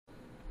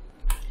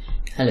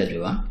Hello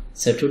everyone.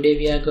 So today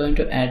we are going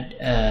to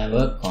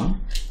work on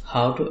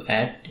how to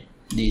add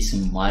these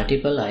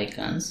multiple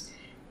icons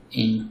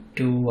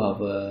into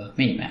our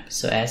minimap.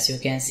 So as you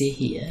can see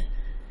here,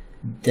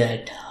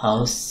 that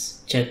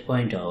house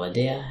checkpoint over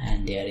there,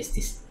 and there is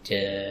this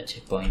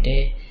checkpoint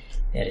A,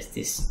 there is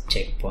this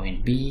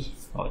checkpoint B,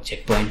 or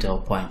checkpoint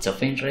or points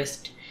of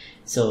interest.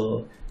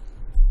 So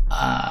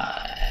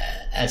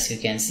as you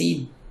can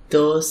see,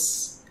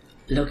 those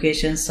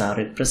locations are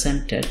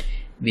represented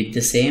with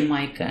the same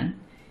icon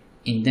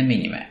in the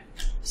minimap.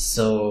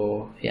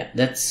 So yeah,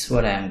 that's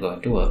what I am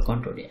going to work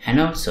on today. And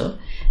also,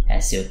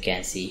 as you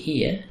can see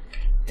here,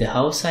 the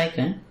house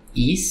icon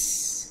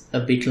is a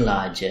bit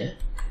larger,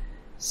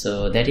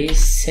 so that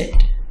is set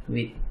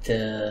with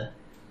the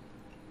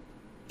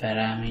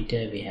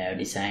parameter we have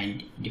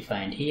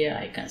defined here,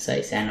 icon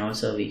size, and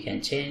also we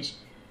can change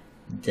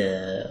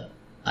the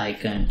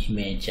icon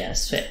image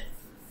as well.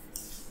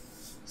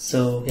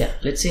 So yeah,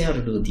 let's see how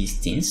to do these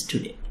things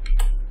today.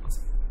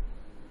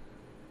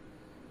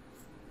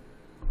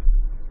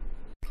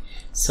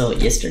 So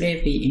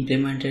yesterday we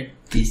implemented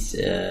this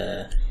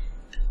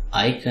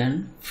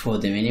icon for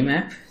the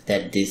minimap,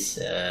 that this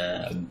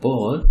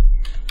ball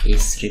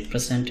is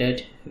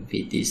represented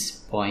with this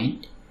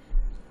point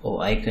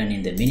or icon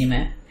in the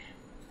minimap,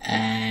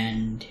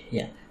 and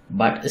yeah,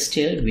 but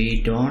still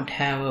we don't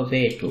have a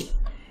way to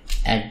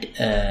add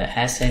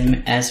as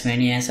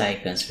many as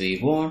icons we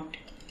want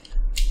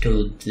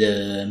to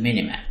the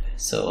minimap.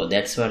 So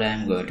that's what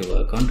I'm going to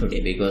work on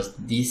today, because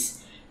this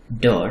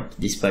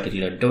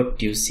particular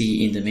dot you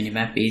see in the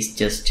minimap is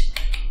just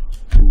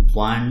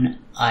one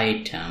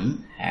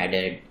item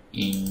added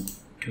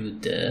into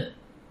the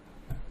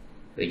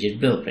widget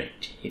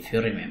blueprint. If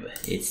you remember,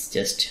 it's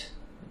just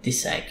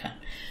this icon.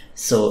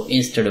 So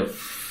instead of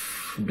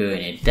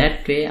doing it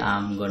that way,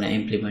 I need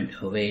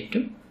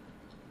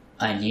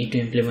to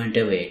implement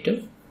a way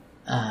to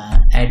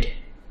add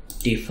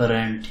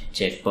different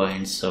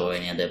checkpoints or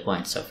any other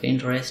points of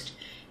interest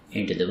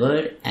into the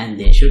world, and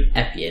they should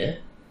appear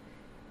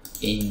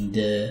in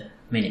the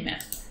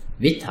minimap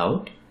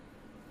without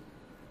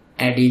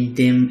adding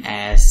them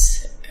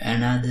as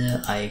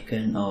another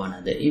icon or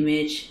another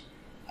image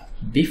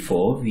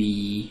before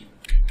we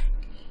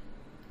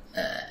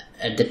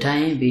at the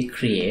time we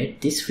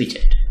create this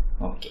widget.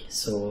 Okay,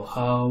 so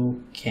how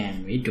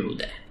can we do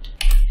that?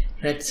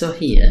 Right, so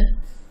here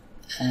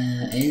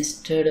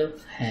instead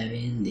of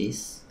having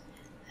this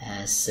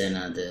as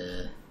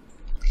another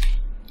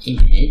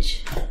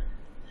image,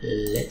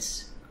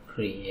 let's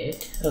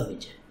create a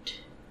widget.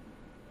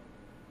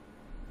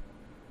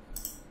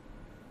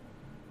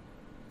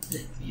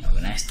 Let me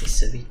organize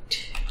this a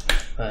bit.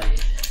 5,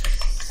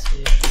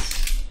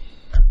 6,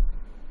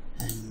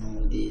 and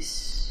move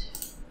these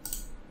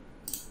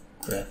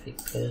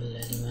graphical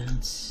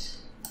elements.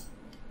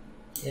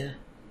 Yeah.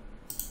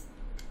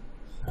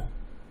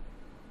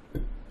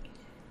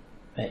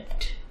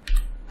 Right.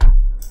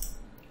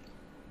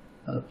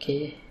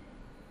 Okay.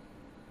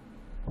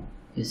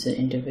 User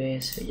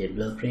interface, widget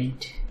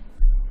blueprint,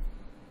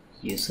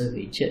 user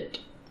widget.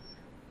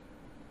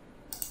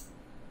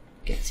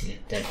 You can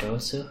select that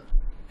also.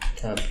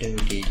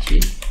 WDG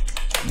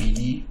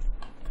MiniMap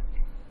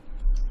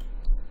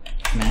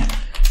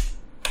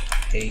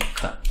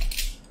icon.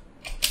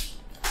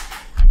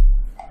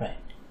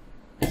 Right.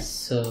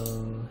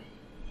 So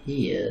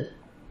here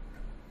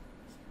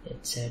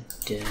let's add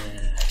the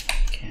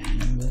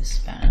canvas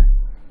panel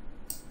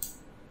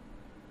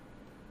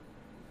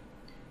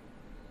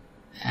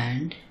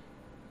and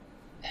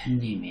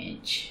an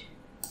image.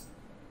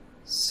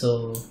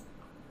 So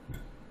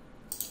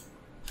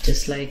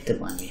just like the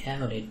one we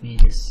have, let me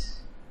just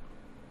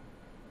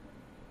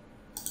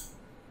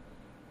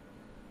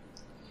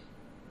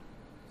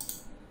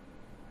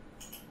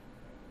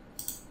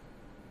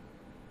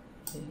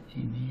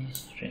image,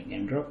 drag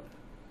and drop,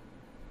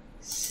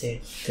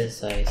 set the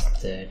size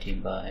 30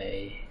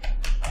 by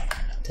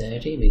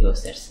 30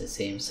 because that's the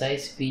same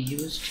size we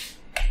used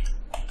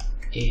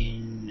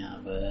in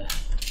our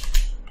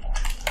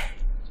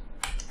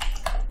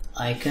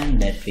icon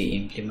that we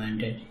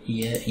implemented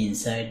here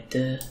inside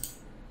the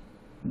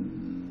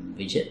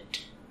widget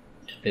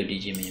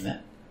WDG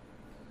minimap.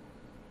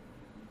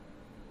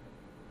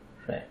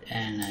 Right,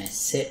 and I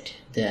set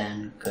the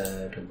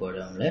anchor to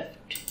bottom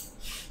left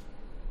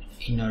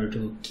in order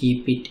to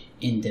keep it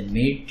in the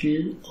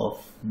middle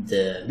of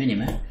the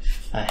minimap.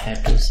 I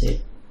had to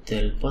set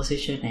the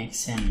position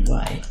X and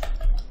Y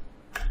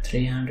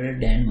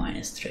 300 and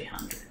minus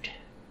 300.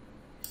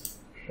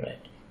 Right,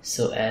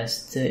 so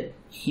as the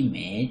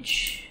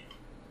image,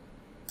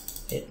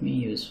 let me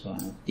use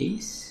one of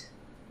these.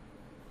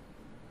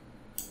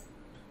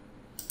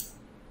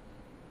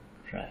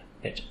 Right,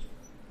 better.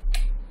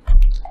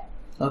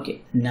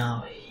 Okay,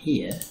 now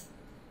here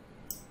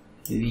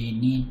we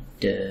need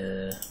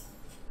the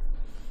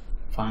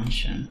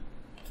function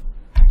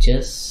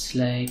just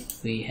like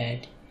we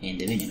had in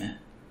the minimap,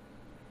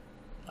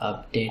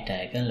 update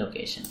icon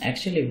location.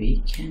 Actually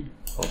we can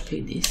copy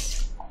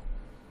this.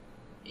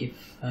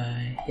 If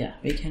yeah,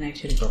 we can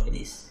actually copy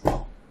this.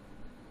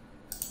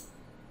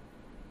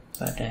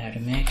 but I have to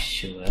make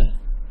sure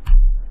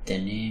the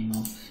name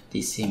of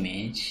this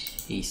image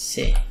is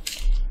same.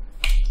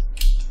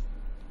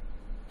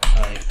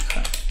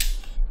 Icon.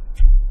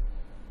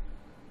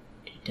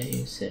 Did I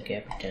use a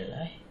capital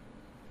I?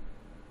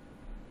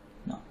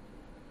 No.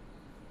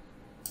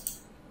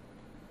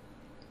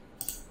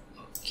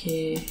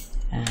 Okay,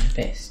 and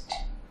paste.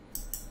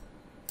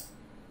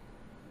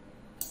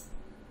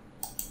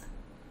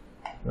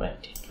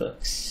 Right, it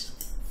works.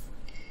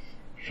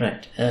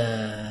 Right,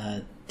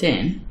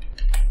 then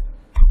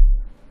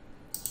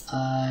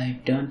I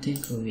don't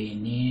think we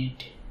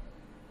need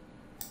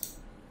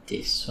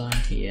this one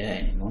here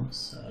anymore,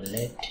 so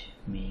let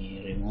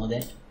me remove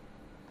that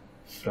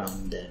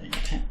from the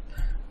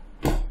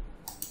MiniMap.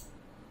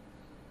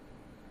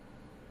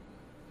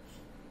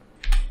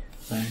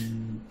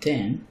 And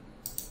then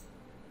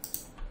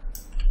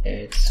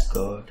let's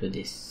go to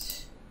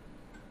this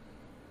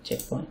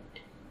checkpoint.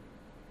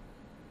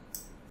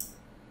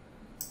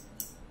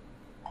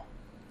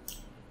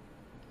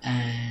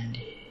 And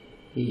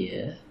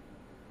here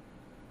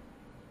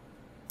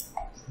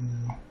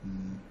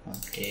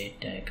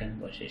update icon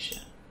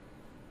position.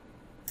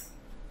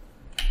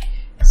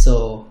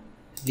 So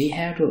we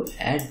have to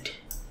add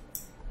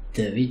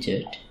the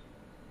widget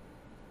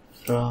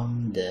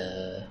from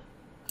the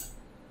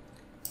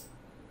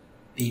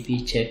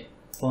PP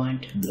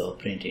checkpoint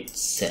blueprint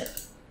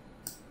itself.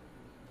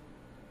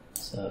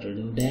 So to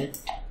do that,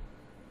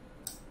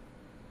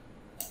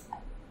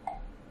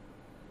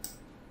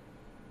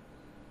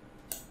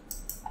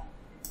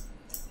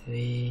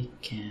 we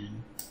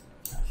can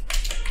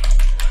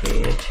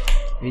create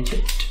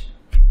widget,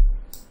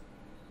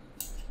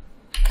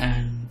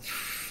 and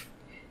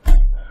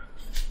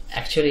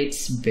actually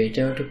it's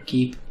better to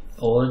keep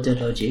all the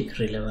logic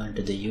relevant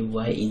to the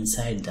UI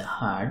inside the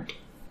HUD,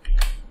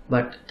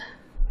 but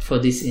for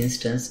this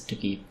instance, to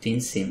keep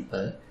things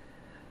simple,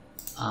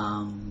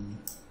 I'm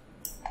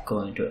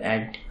going to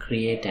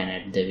create and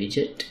add the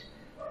widget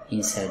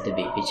inside the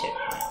BP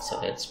checkpoint. So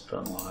let's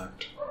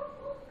promote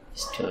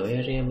store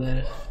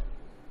variable.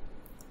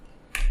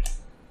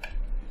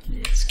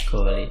 Let's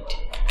call it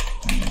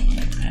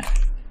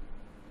MiniMap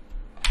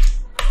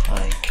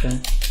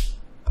icon.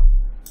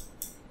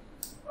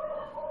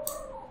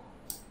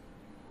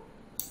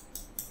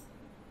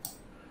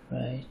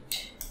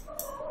 Right,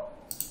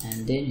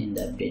 and then in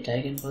the update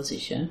icon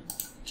position,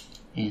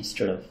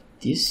 instead of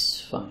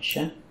this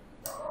function,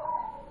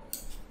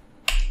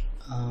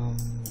 I'm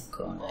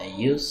gonna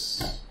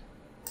use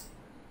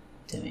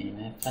the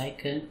MiniMap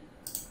icon.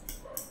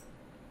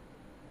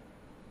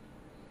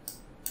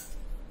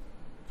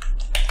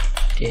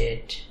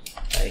 Update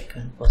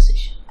icon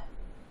position.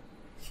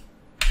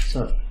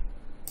 Sorry,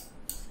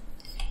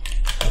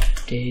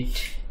 update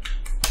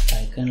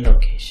icon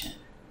location.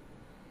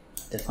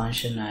 The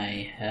function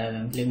I have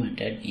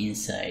implemented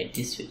inside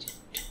this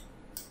widget.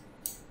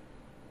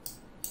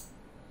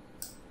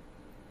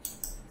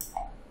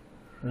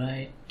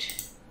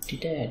 Right,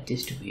 did I add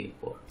this to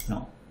viewport?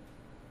 No.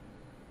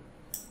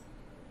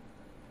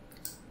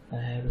 I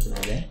have to do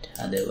that,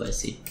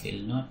 otherwise it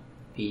will not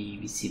be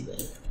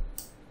visible.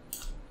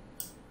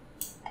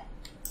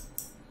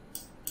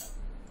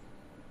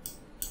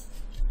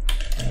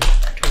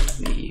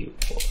 To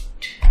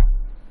viewport.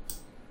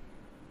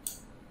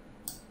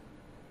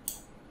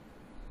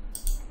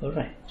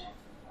 Alright.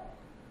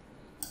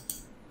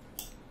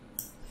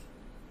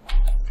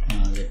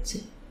 Now let's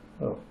see.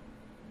 Oh,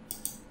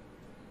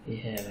 we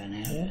have an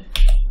error.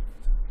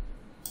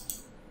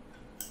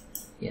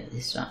 Yeah,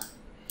 this one.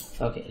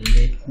 Okay,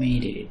 let me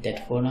delete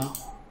that for now.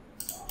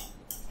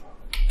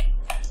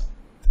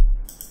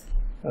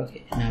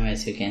 Okay, now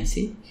as you can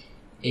see,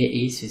 A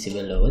is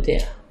visible over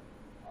there.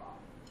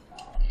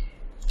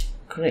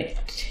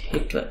 Great,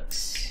 it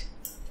works.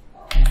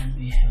 And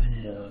we have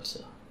an error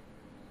also.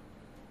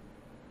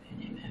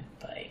 MiniMap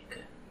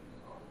icon.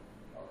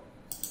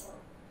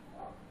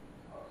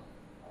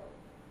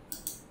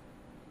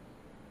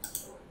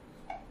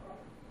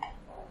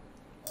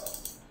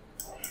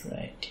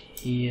 Right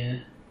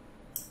here,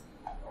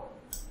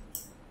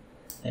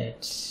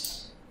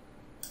 let's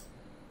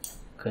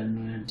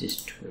convert this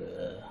to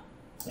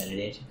a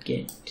validated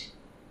get.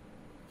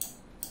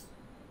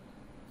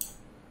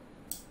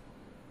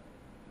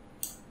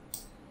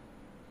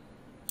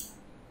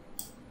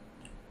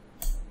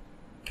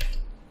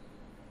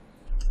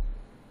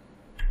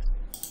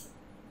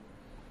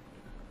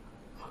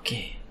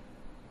 Okay,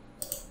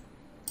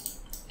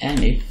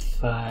 and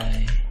if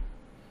I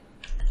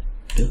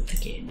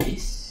duplicate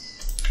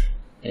this,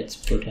 let's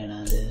put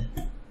another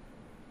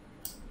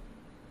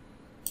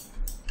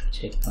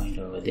checkpoint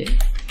over there,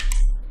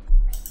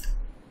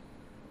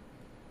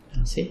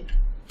 and see,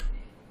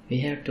 we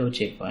have 2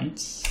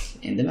 checkpoints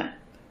in the map.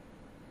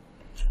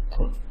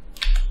 Cool.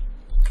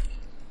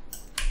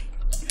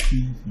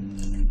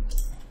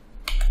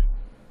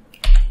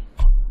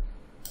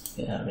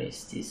 Where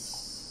is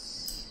this?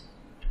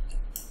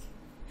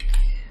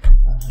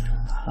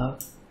 How?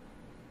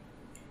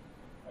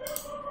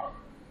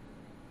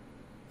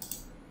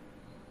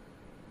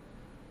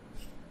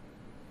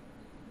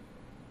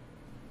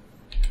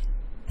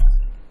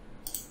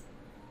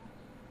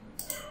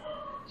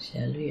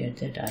 Shall we add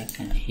that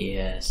icon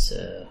here as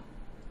a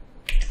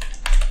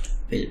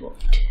billboard?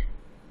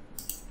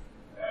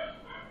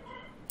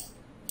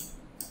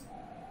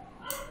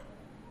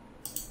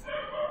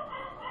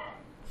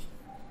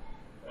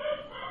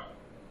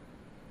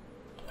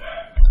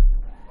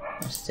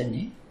 What's the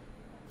name?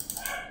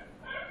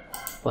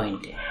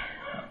 Pointer.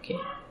 Okay.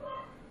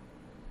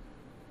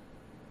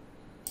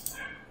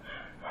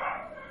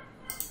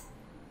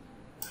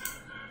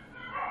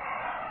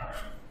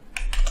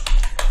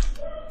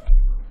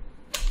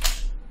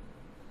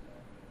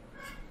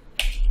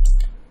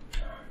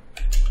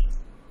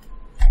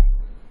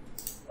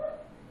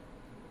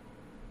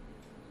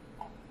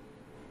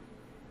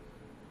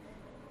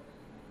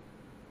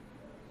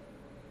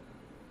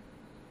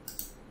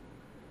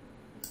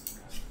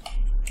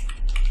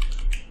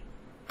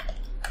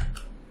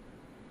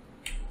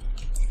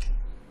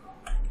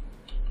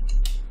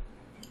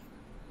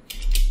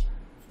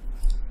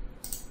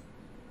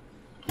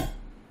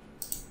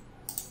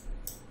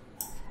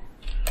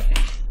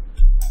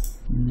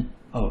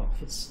 Oh,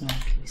 it's not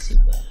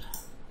visible.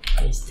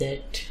 Is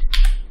that?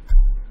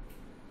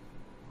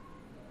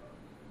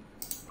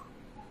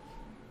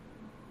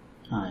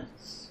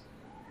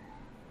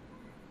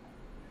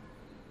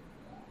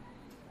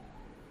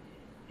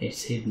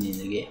 It's hidden in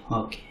the game.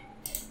 Okay.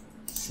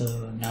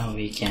 So now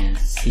we can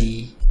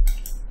see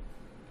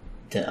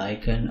the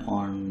icon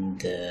on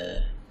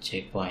the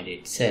checkpoint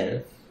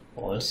itself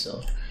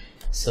also.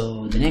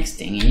 So the next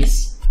thing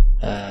is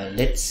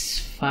let's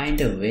find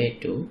a way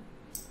to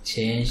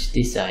change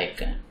this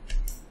icon.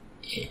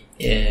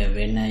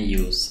 When I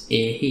use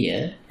A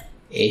here,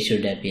 A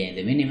should appear in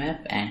the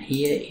minimap, and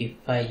here if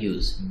I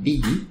use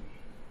B,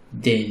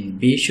 then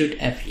B should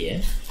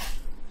appear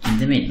in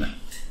the minimap.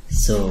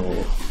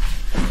 So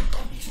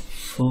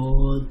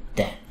for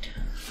that,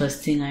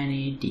 first thing I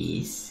need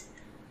is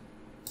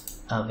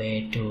a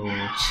way to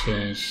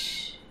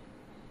change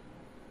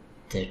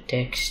the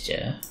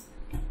texture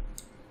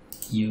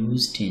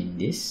used in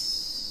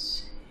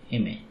this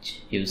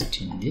image.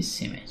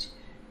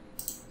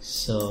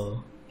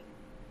 So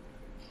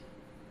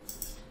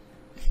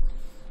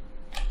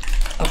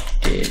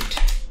update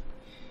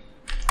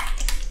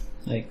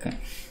icon.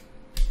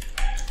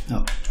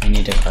 No, we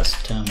need a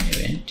custom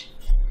event.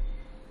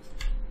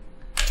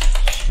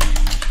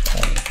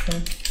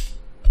 Icon.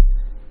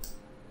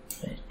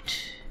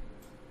 Right.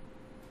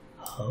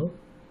 How?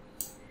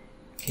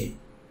 Get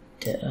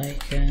the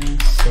icon,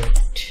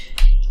 set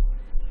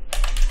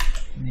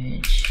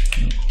image,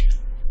 no.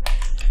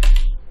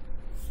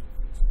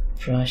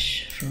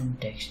 Brush from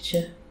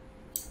texture.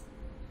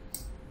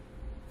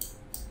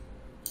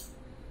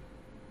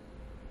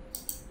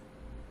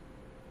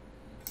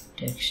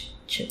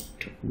 Texture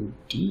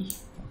 2D.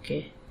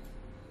 Okay.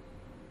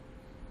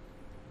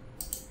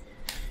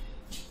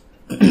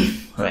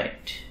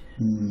 Right.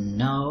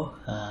 Now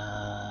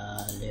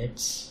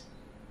let's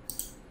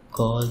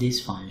call this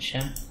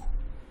function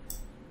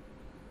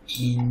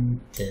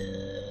in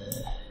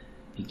the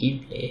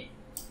begin play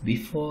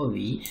before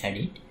we add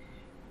it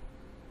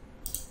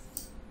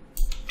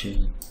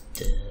to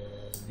the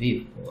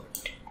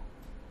viewport.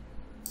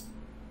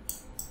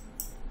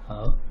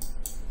 How?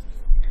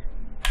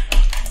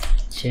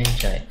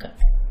 Change icon.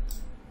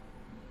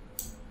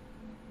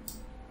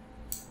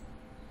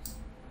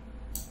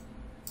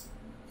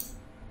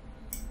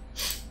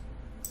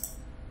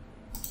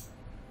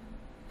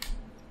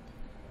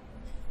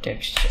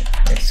 Texture,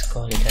 let's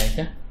call it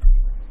icon.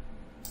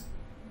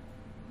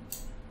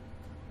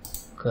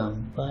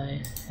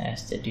 Compile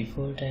as the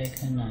default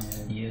icon. I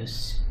will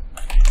use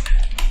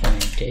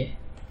point A.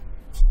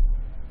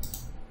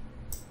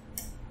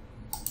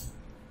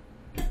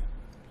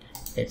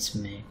 Let's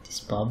make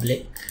this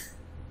public,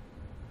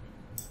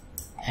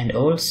 and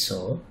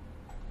also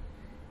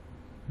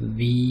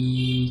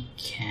we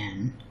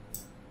can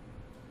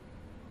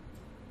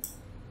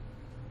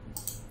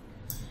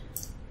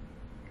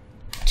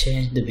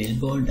change the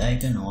billboard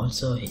icon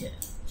also here.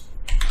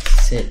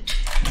 Set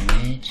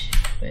image,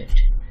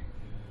 wait,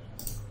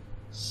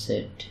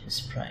 set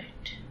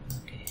sprite.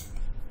 Okay,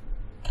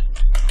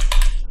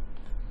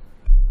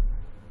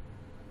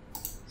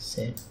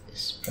 set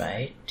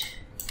sprite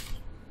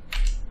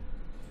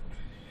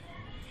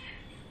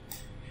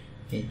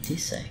with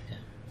this icon.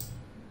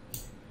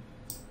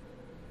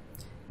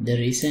 The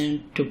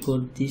reason to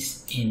put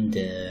this in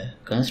the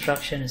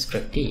construction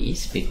script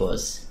is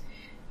because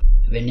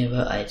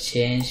whenever I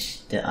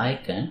change the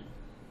icon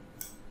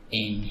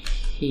in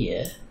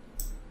here,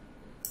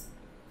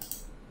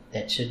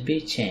 that should be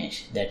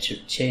changed. That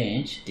should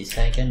change this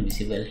icon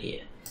visible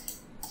here.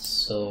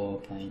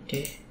 So point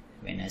A,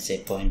 when I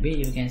say point B,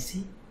 you can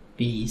see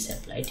B is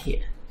applied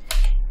here.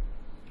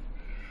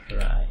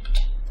 Right.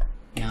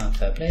 Now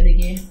if I apply the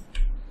game,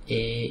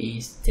 A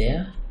is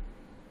there,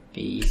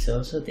 B is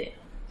also there.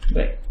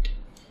 Right.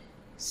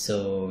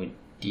 So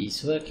it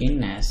is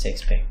working as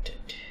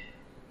expected.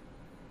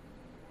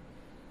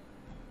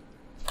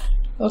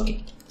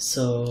 Okay,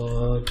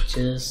 so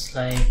just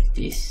like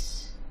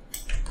this,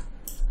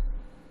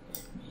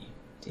 let me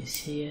put this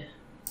here.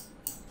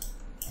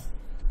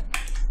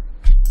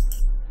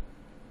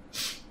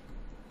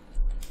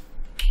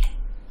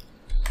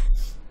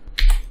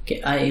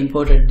 Okay, I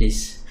imported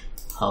this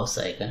house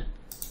icon,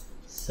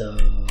 so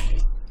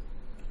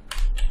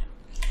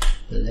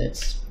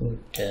let's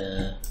put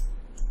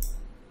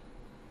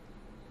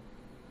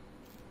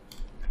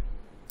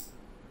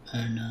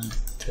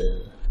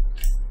another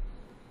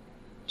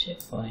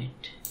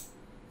checkpoint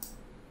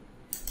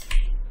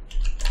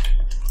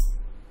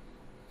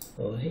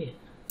over here.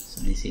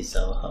 So this is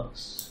our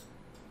house.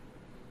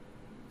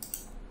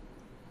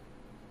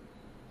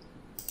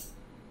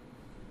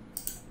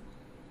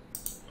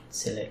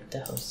 Select the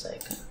house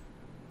icon.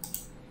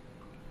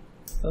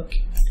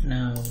 Okay,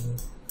 now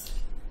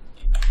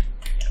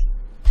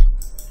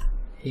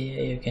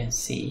here you can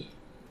see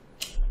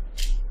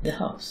the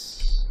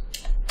house.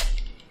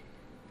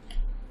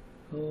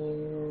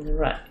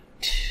 Alright.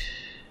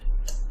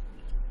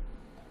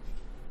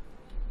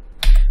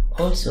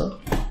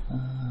 Also,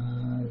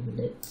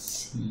 let's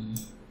see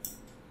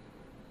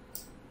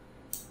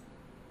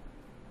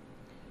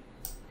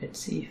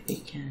if we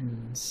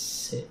can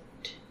set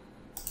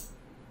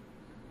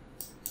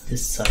the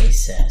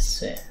size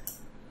as well.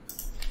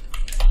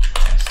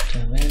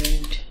 Custom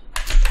element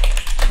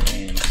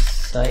and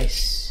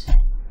size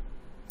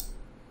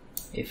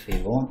if we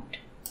want.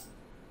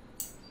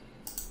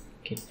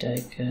 Git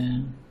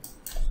icon,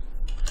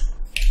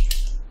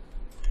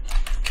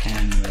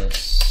 canvas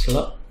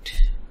slot,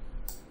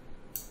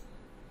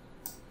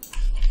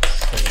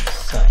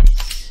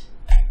 size.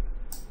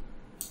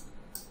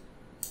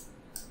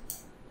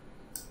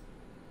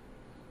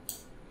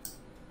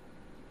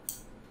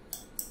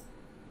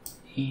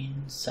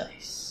 In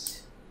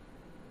size.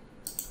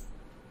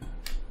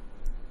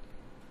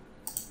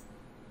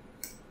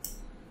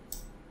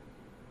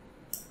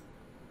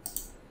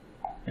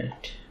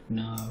 Right,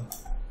 now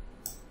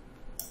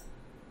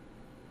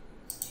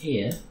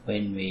here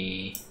when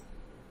we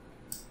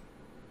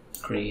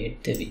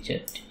create the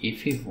widget,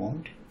 if we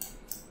want,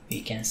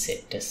 we can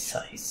set the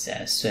size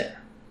as well.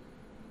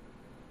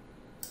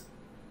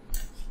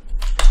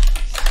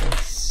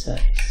 Set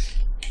size.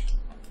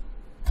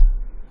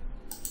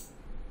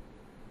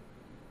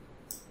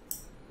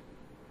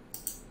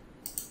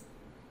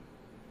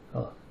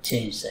 Oh,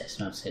 change size,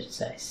 not set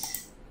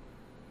size.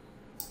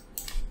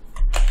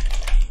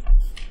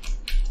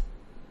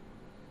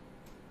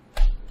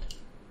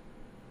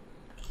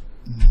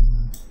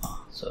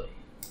 Sorry.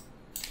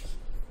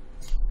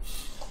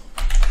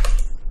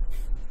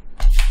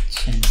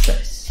 Change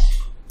size.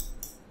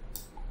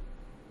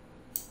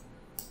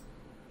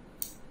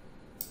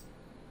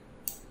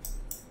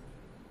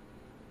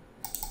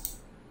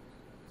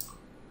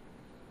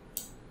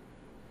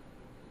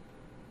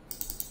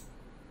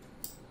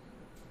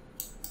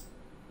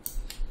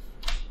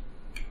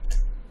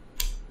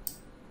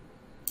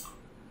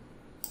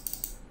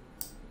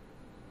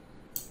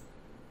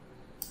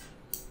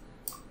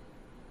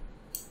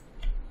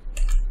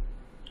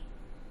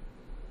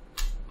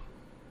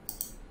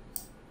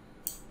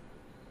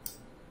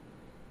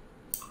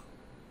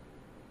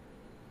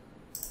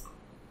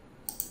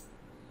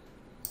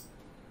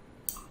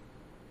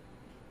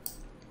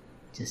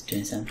 Just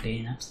doing some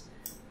cleanups.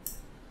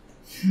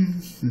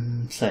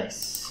 Size.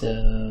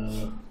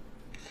 So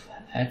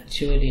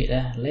actually,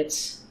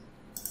 let's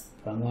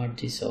promote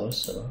this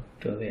also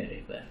to a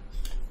variable.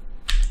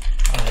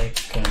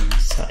 Icon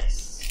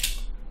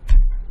size,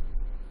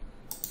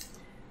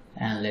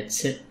 and let's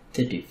set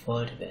the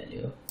default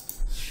value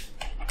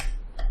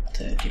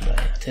 30 by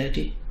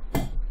 30.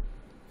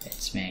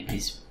 Let's make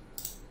this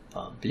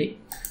public.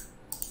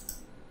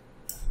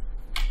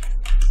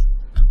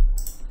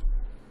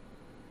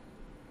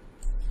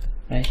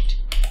 Right,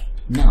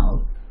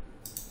 now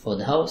for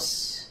the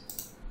house,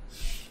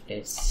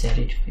 let's set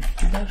it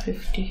 50 by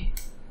 50.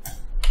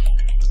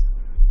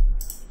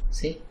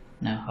 See,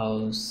 now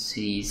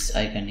house's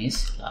icon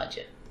is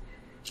larger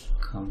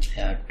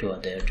compared to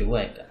other two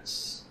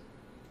icons.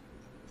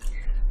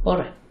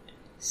 Alright,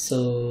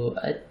 so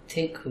I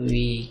think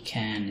we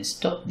can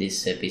stop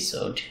this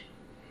episode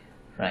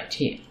right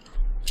here.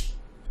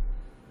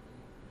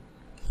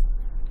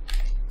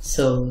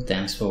 So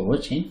thanks for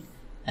watching.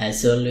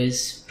 As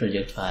always,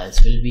 project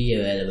files will be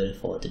available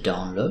for the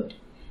download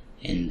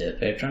in the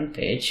Patreon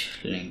page.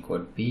 Link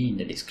would be in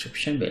the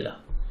description below.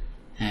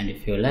 And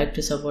if you like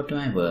to support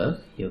my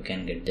work, you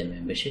can get the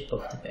membership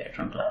of the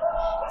Patreon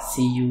club.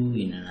 See you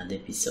in another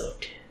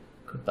episode.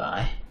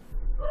 Goodbye.